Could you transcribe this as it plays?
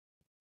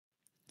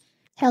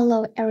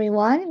Hello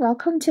everyone,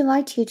 welcome to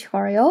my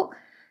tutorial.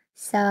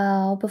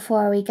 So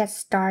before we get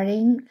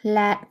started,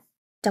 let's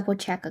double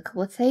check a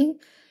couple things.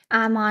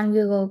 I'm on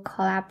Google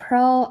Colab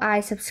Pro.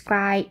 I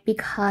subscribe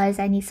because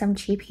I need some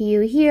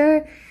GPU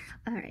here.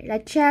 Alright,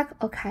 let's check.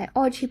 Okay,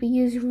 all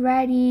GPUs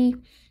ready.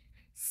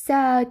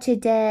 So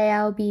today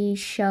I'll be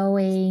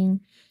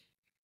showing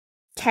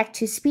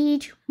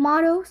text-to-speech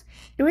models.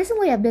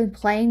 Recently, I've been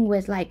playing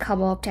with like a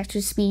couple of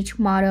text-to-speech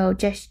models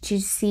just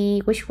to see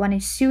which one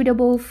is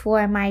suitable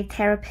for my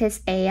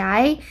therapist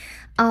AI.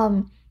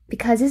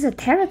 Because it's a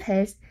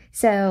therapist,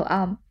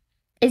 so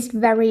it's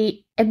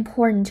very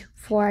important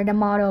for the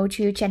model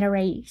to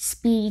generate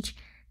speech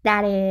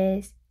that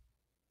is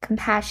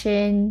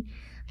compassion,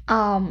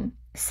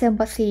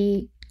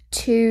 sympathy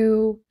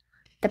to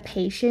the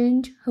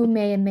patient who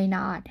may or may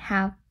not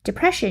have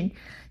depression.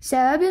 So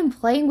I've been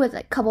playing with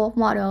a couple of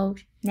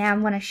models. Now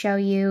I'm going to show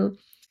you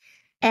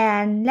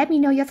and let me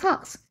know your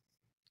thoughts.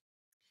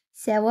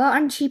 So we're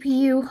on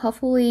GPU.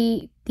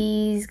 Hopefully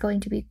these going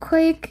to be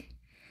quick.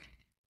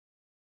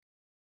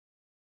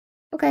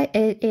 Okay,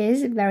 it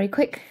is very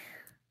quick.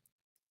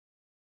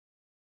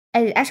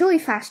 It's actually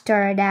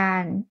faster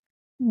than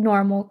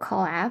normal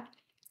Colab.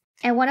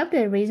 And one of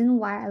the reasons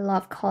why I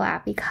love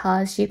Colab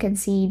because you can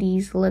see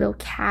these little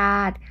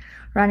cat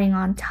running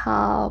on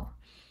top.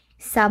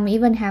 Some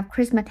even have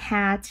Christmas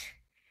hats.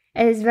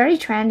 It is very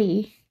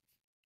trendy.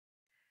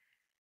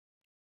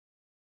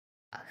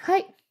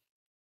 Okay.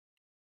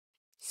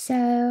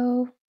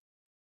 So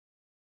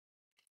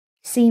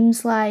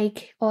seems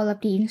like all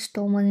of the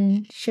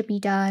installments should be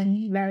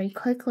done very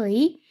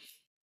quickly.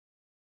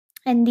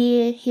 And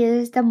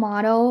here's the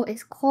model.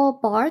 It's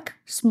called Bark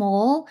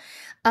Small.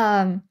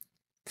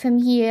 From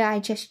here, I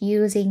just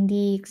using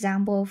the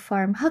example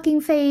from Hugging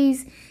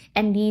Face,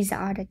 and these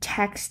are the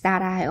texts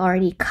that I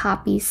already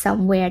copied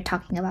somewhere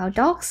talking about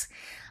dogs.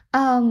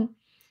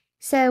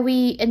 So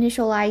we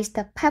initialize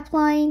the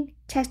pipeline,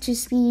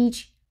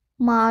 text-to-speech,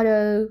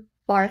 model,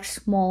 Bark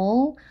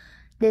Small.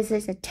 This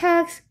is a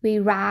text. We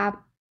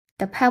wrap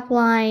the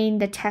pipeline,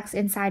 the text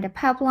inside the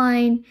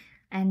pipeline,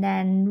 and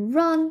then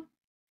run.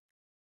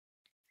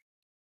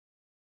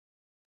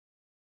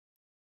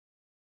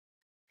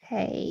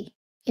 Okay,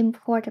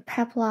 import the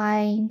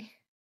pipeline.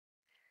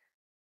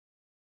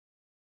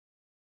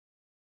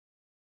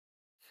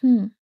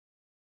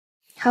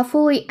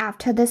 Hopefully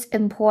after this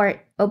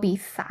import will be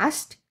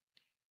fast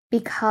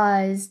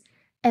because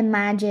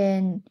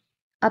imagine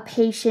a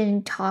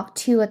patient talk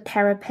to a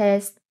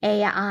therapist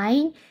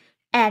AI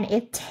and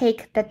it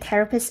take the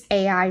therapist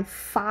AI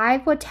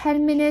 5 or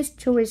 10 minutes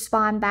to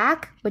respond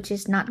back, which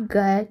is not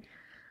good.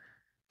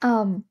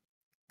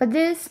 But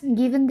this,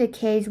 given the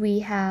case, we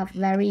have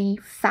very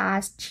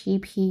fast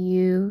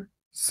GPU,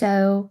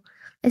 so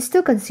it's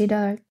still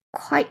considered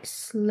quite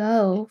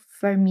slow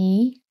for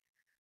me.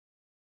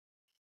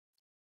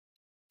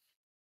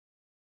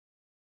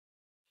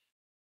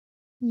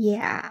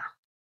 Yeah,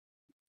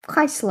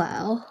 quite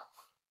slow.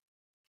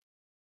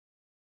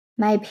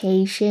 My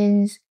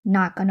patience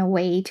not gonna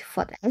wait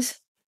for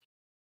this.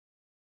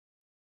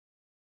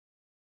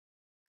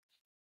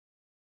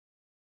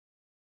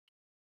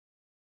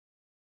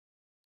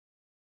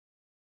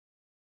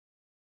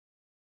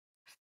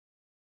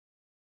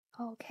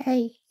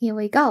 Okay, here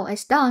we go.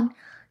 It's done.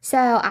 So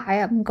I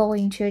am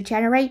going to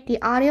generate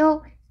the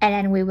audio and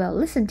then we will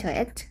listen to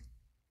it.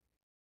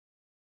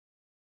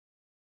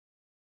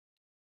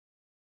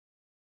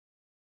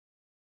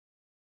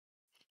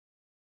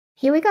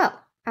 Here we go.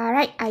 All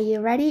right, are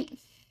you ready?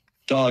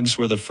 Dogs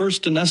were the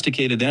first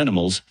domesticated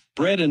animals,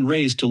 bred and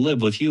raised to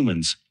live with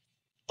humans.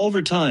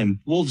 Over time,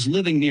 wolves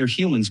living near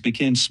humans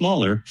became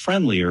smaller,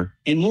 friendlier,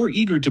 and more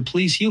eager to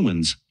please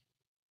humans.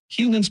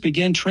 Humans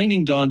began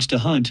training dogs to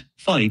hunt,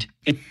 fight,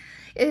 and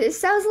It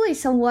sounds like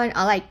someone,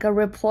 like a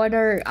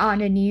reporter on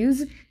the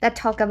news that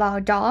talk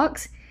about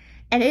dogs.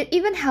 And it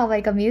even have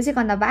like a music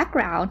on the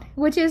background,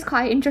 which is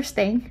quite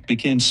interesting.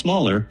 became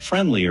smaller,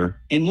 friendlier,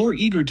 and more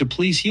eager to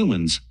please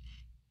humans.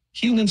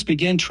 Humans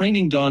began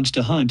training dogs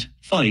to hunt,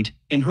 fight,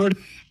 and herd.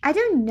 I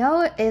don't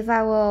know if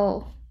I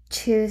will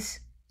choose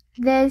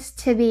this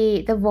to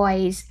be the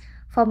voice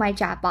for my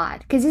chatbot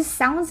because it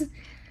sounds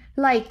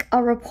like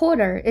a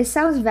reporter. It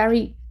sounds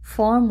very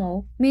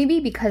formal, maybe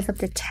because of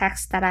the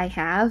text that I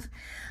have.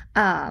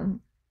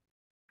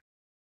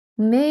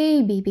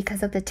 Maybe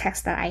because of the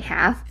text that I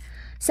have.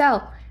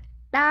 So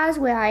that's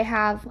where I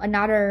have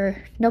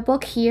another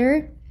notebook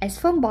here. It's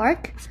from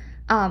Bark.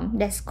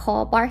 That's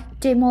called Bark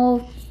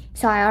Demo.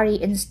 So I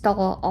already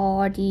installed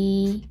all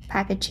the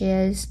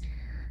packages.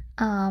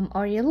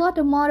 Already load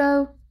the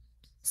model.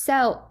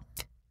 So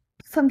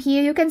from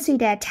here you can see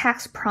that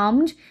text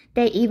prompt.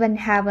 They even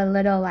have a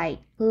little like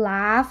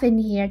laugh in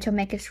here to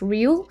make it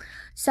real.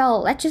 So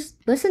let's just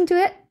listen to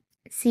it,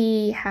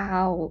 see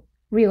how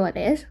real it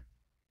is.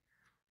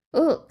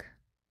 Look,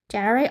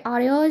 generate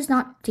audio is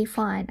not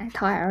defined. I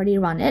thought I already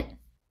run it.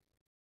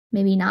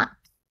 Maybe not.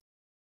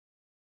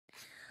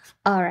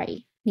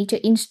 Alright, need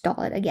to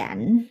install it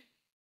again.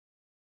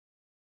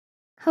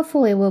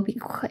 Hopefully it will be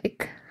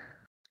quick.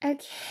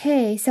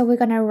 Okay, so we're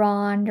gonna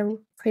run the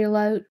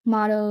preload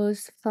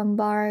models from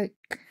Bark.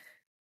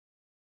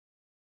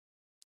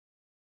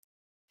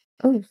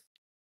 Oh,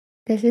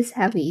 this is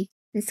heavy.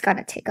 It's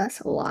gonna take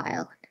us a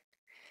while.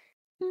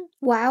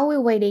 While we're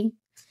waiting,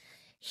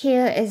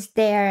 here is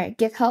their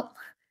GitHub.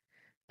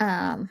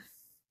 Um,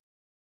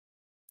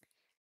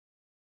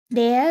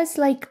 there's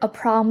like a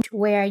prompt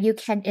where you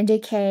can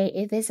indicate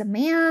if it's a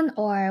man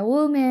or a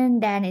woman,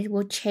 then it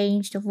will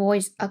change the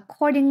voice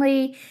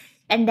accordingly.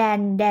 And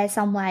then there's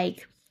some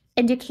like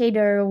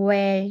indicator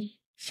where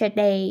should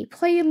they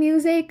play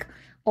music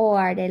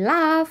or they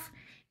laugh.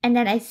 And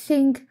then I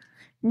think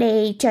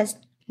they just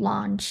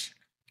launch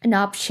an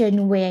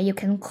option where you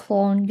can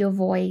clone your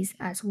voice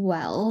as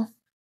well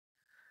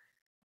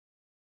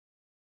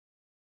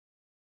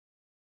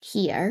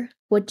here,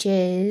 which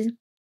is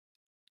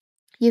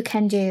you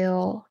can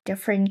do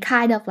different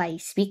kind of like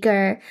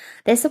speaker.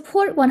 They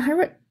support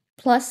 100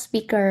 plus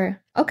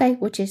speaker, okay,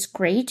 which is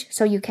great.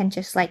 So you can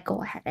just like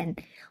go ahead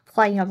and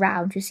play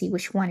around to see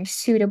which one is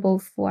suitable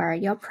for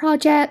your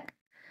project.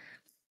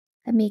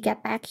 Let me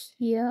get back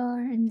here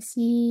and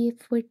see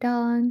if we're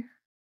done.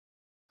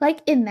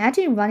 Like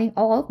imagine running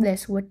all of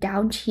this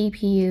without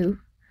GPU.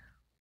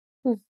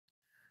 Ooh.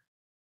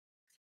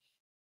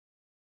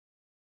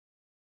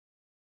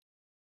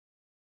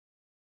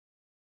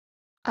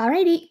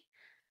 Alrighty,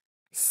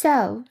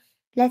 so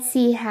let's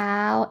see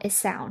how it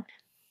sounds.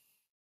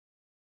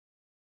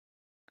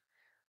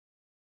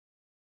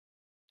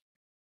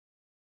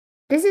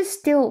 This is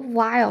still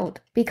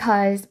wild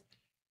because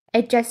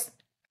it just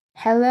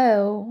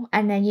hello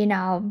and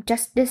then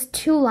just these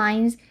two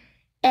lines,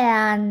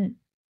 and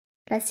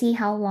let's see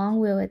how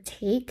long will it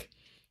take.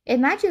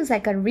 Imagine it's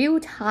like a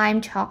real-time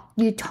talk.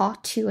 You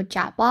talk to a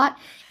chatbot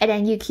and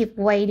then you keep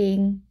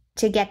waiting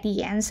to get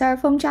the answer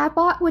from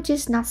chatbot, which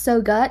is not so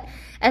good.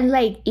 And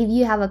like if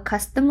you have a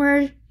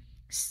customer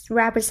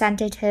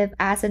representative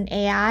as an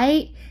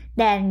AI,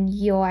 then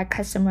your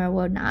customer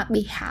will not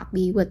be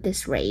happy with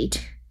this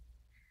rate.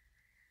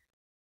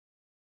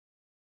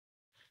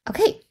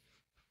 Okay,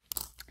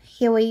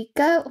 here we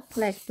go.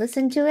 Let's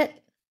listen to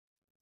it.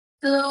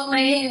 Hello,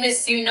 my name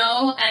is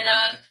Anna,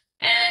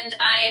 and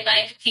I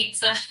like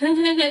pizza.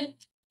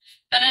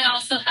 But I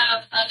also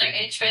have other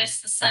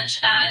interests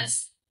such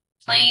as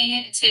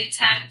playing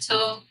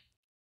tic-tac-toe.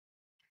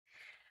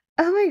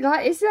 Oh my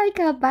god, it's like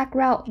a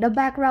background. The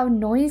background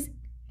noise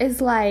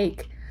is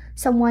like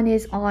someone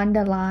is on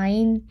the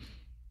line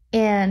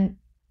and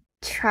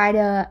try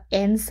to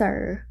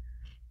answer.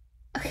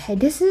 Okay,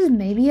 this is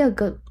maybe a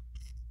good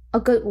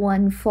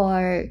one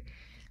for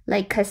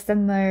like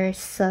customer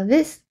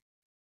service,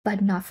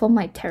 but not for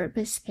my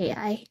therapist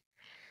AI.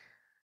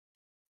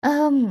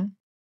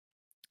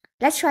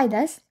 Let's try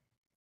this.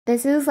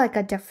 This is like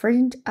a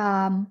different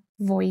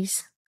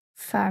voice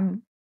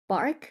from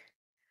Bark.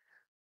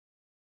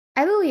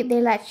 I believe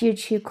they let you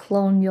to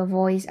clone your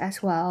voice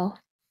as well.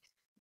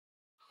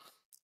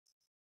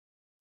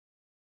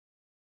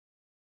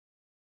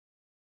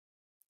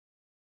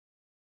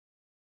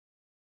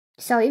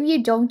 So if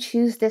you don't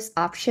choose this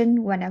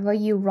option whenever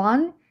you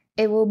run,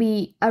 it will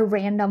be a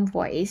random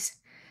voice.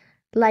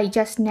 Like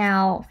just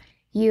now,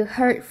 you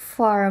heard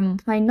from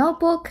my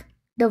notebook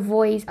the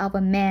voice of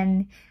a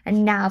man,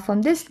 and now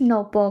from this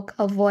notebook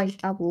a voice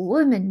of a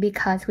woman,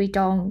 because we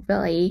don't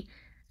really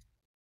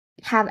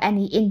have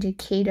any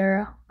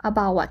indicator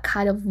about what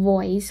kind of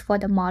voice for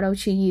the model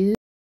to use.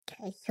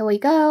 Okay, here we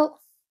go.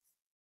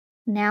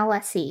 Now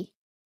let's see.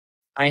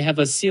 I have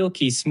a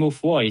silky smooth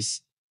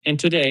voice, and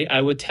today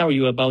I will tell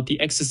you about the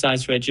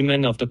exercise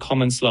regimen of the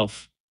common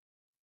sloth.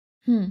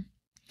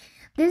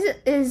 This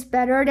is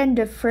better than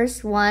the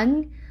first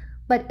one,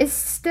 but it's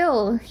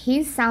still,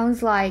 he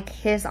sounds like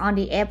he's on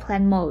the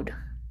airplane mode.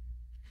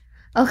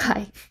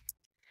 Okay,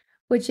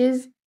 which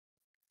is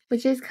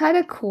kind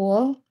of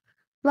cool,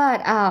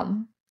 but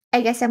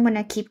I guess I'm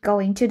gonna keep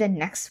going to the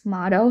next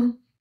model.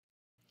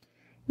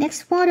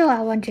 Next model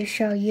I want to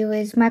show you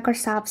is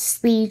Microsoft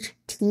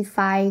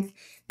SpeechT5.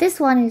 This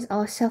one is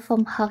also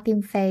from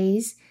Hugging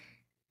Face.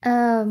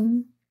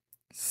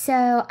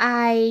 So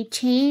I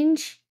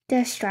changed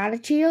the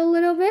strategy a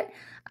little bit.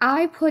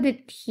 I put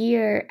it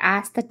here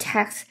as the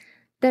text,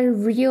 the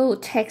real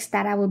text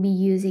that I will be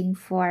using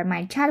for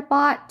my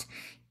chatbot.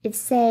 It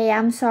say,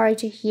 I'm sorry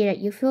to hear that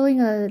you're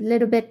feeling a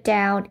little bit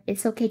down.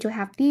 It's okay to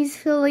have these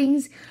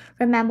feelings.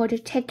 Remember to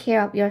take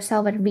care of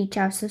yourself and reach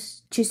out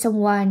to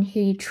someone who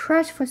you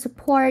trust for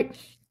support.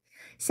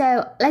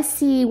 So let's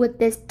see with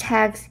this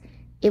text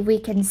if we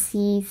can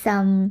see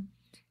some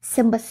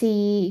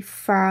sympathy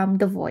from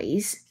the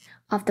voice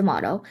of the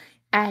model.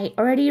 I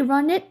already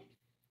run it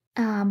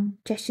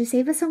just to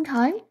save us some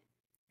time.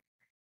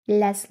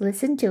 Let's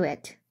listen to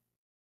it.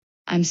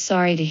 I'm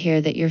sorry to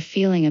hear that you're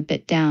feeling a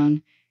bit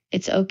down.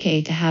 It's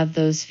okay to have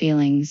those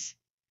feelings.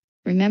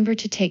 Remember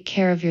to take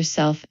care of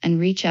yourself and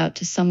reach out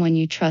to someone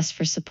you trust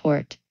for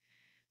support.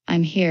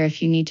 I'm here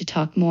if you need to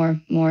talk more.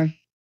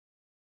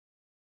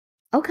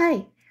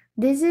 Okay,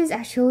 this is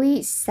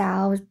actually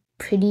sounds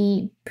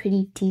pretty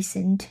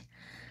decent.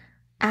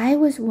 I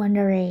was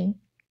wondering,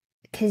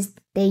 because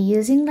they're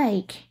using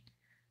like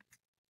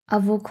a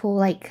vocal,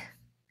 like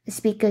a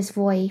speaker's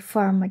voice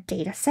from a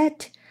data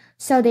set.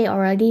 So they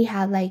already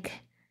have like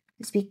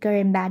speaker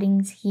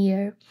embeddings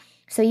here.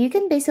 So you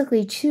can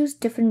basically choose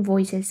different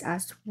voices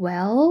as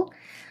well.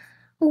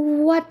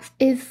 What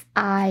if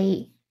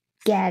I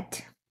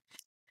get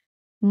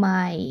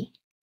my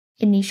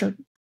initial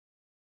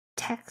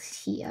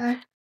text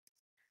here?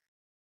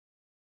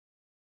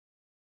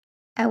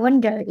 I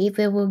wonder if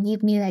it will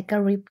give me like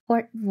a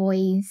report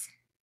voice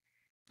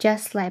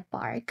just like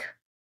bark,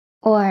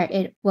 or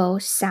it will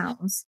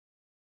sound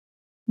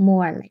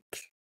more like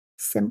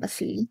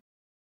sympathy.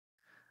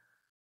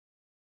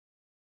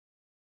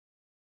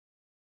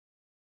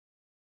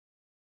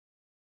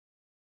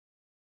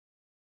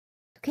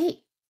 Okay,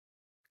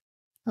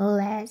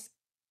 let's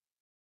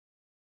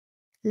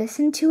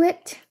listen to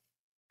it.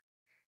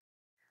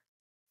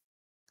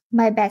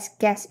 My best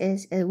guess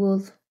is it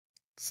will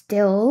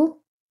still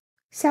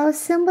sound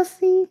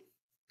sympathy.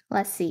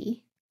 Let's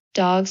see.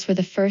 Dogs were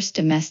the first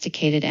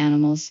domesticated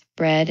animals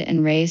bred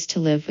and raised to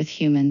live with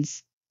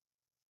humans.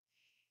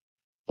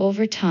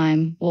 Over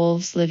time,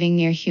 wolves living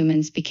near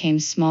humans became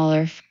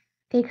smaller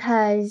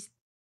Because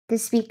the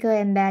speaker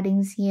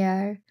embeddings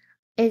here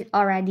is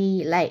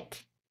already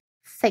like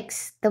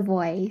fixed the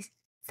voice.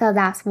 So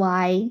that's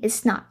why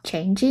it's not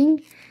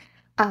changing.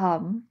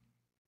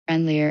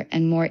 friendlier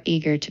and more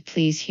eager to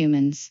please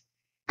humans.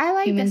 I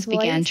like Humans this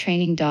voice. began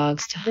training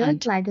dogs to I really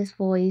hunt. like this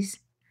voice.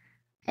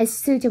 It's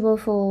suitable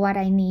for what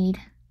I need.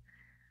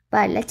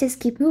 But let's just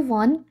keep move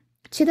on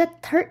to the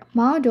third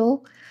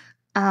model.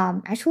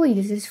 Actually,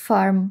 this is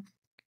from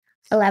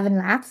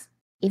ElevenLabs.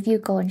 If you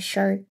go and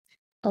search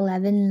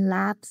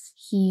ElevenLabs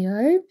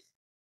here,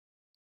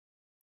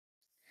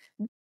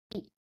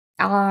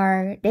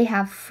 they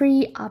have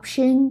free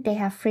option. They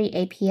have free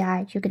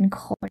API. You can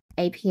call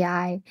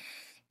API,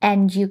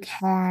 and you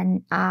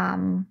can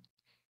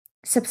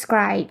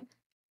subscribe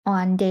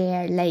on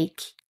their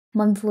like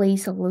monthly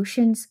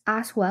solutions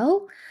as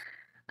well.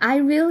 I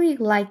really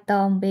like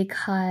them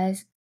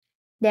because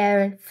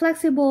they're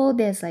flexible.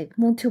 There's like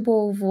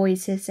multiple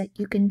voices that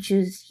you can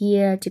choose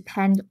here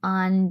depend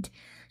on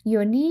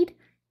your need,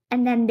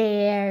 and then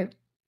the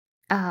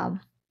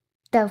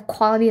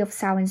quality of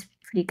sound is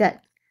pretty good.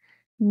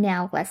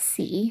 Now let's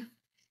see.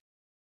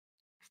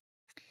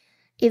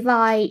 If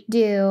I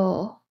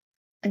do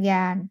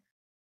again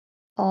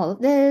all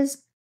of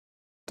this,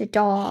 the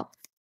dog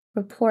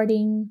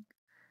reporting,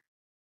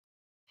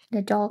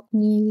 the dog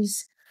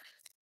news,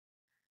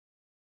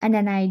 and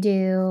then I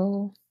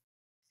do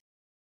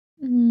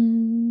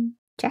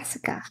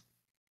Jessica.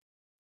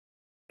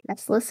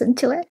 Let's listen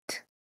to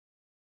it.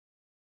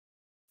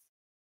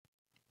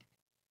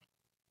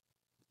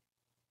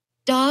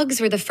 Dogs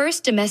were the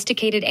first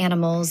domesticated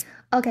animals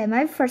Okay,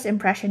 my first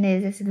impression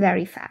is it's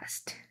very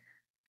fast.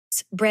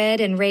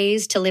 bred and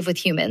raised to live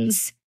with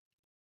humans.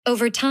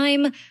 Over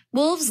time,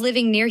 wolves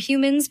living near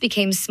humans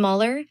became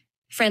smaller,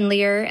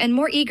 friendlier, and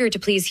more eager to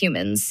please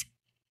humans.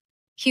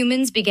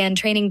 Humans began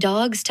training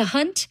dogs to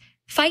hunt,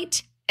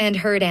 fight, and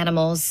herd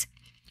animals.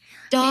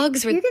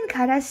 Dogs were You can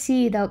kind of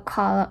see the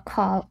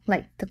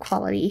the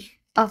quality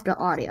of the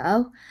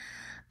audio.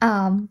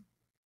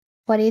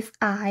 What if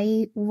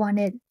I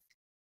wanted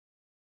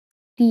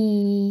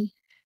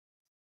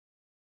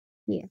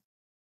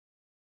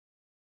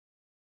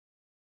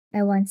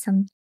I want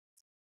some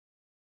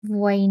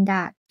voice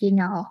that,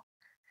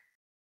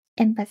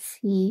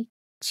 empathy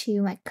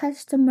to my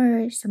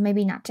customers. So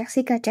maybe not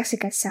Jessica.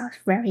 Jessica sounds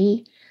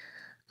very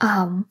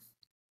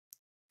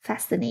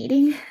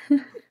fascinating.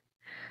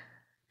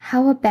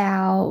 How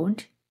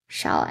about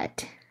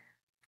Charlotte?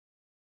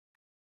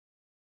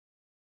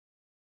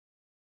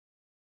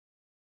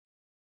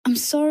 I'm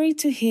sorry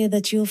to hear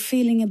that you're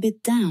feeling a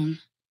bit down.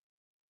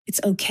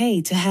 It's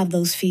okay to have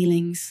those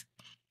feelings.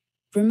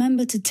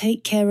 Remember to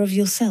take care of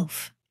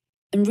yourself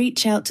and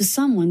reach out to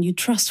someone you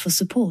trust for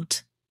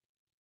support.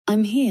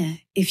 I'm here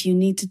if you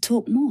need to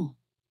talk more.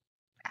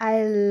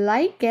 I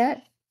like it.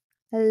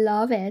 I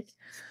love it.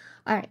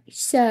 All right,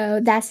 so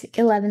that's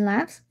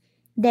ElevenLabs.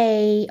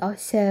 They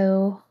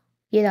also,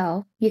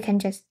 you can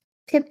just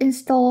pip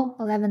install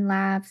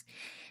ElevenLabs,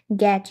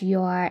 get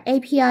your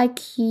API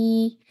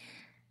key,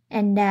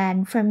 and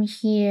then from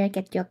here,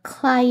 get your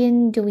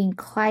client doing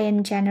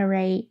client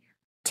generate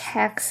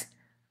text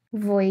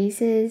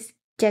voices.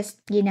 Just,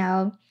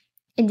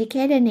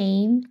 indicate a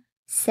name,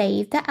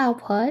 save the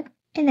output,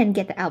 and then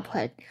get the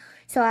output.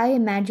 So I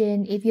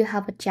imagine if you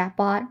have a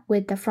chatbot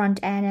with the front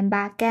end and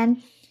back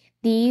end,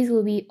 these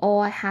will be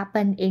all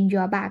happen in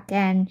your back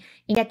end.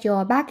 You get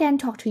your back end,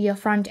 talk to your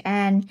front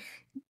end,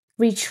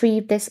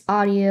 retrieve this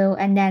audio,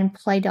 and then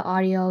play the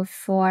audio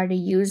for the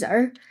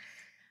user.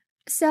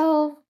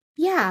 So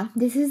yeah,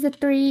 this is the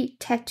 3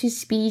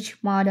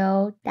 text-to-speech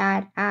model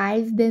that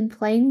I've been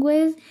playing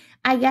with.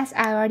 I guess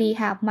I already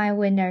have my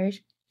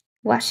winners.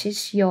 What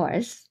is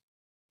yours?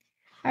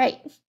 All right.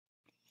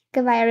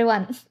 Goodbye,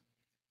 everyone.